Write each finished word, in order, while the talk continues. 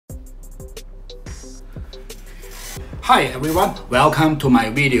Hi everyone, welcome to my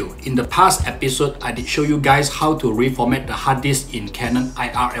video. In the past episode, I did show you guys how to reformat the hard disk in Canon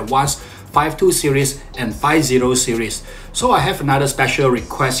IR ADV 52 series and 50 series. So I have another special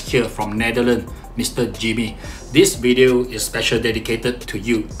request here from Netherlands, Mr. Jimmy. This video is special dedicated to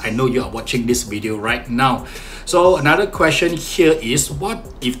you. I know you are watching this video right now. So another question here is, what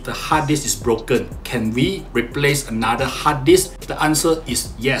if the hard disk is broken? Can we replace another hard disk? The answer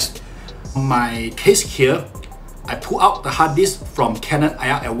is yes. In my case here, I pull out the hard disk from Canon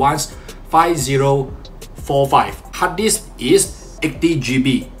IR ADV 5045. Hard disk is 80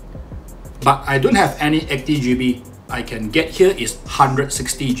 GB, but I don't have any 80 GB. I can get here is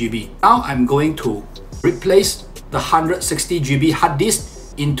 160 GB. Now I'm going to replace the 160 GB hard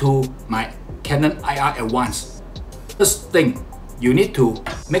disk into my Canon IR ADV. First thing, you need to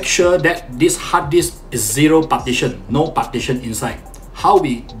make sure that this hard disk is zero partition, no partition inside. How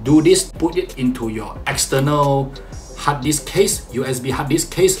we do this? Put it into your external hard disk case, USB hard disk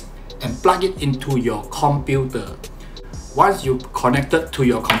case, and plug it into your computer. Once you connect it to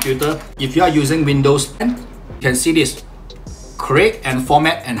your computer, if you are using Windows 10, you can see this: create and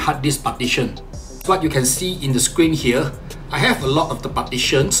format and hard disk partition. What you can see in the screen here, I have a lot of the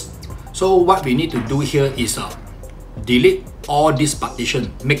partitions. So what we need to do here is delete all this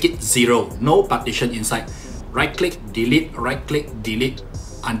partition, make it zero, no partition inside. Right click, delete, right click, delete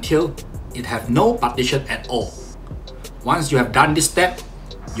until it have no partition at all. Once you have done this step,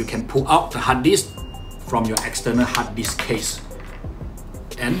 you can pull out the hard disk from your external hard disk case.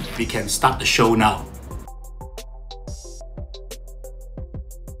 And we can start the show now.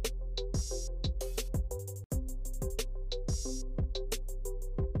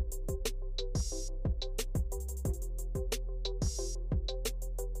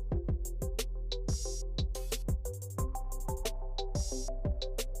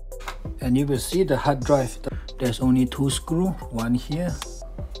 And you will see the hard drive. There's only two screws, one here,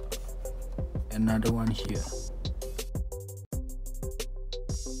 another one here.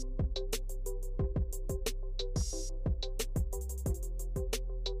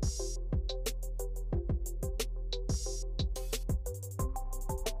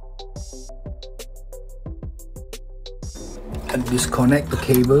 And disconnect the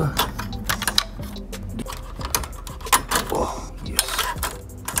cable.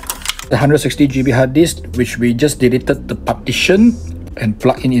 The 160 GB hard disk, which we just deleted the partition and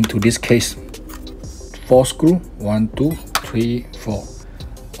plug in into this case. 4 screws, 1, 2, 3, 4.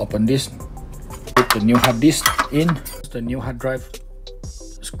 Open this, put the new hard disk in, the new hard drive,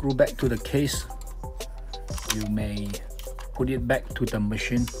 screw back to the case. You may put it back to the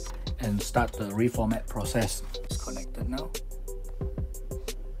machine and start the reformat process. It's connected now.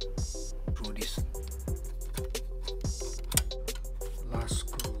 Through this last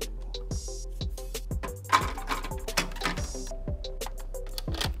screw.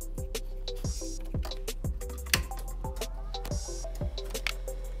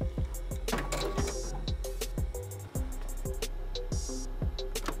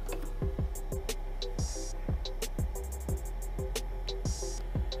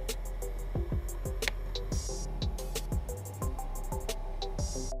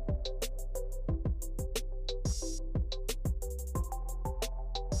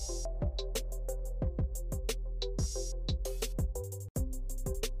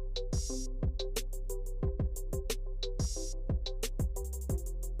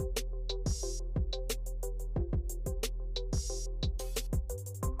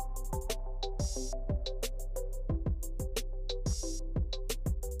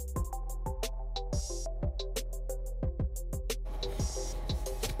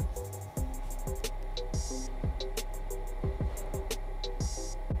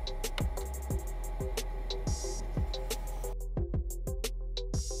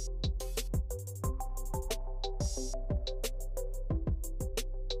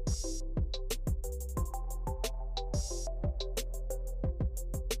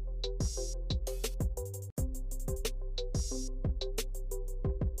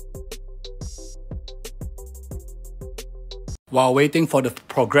 While waiting for the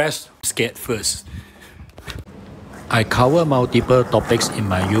progress, skate first. I cover multiple topics in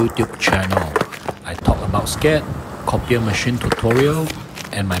my YouTube channel. I talk about skate, Copier machine tutorial,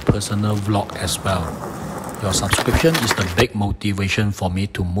 and my personal vlog as well. Your subscription is the big motivation for me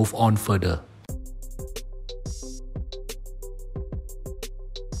to move on further.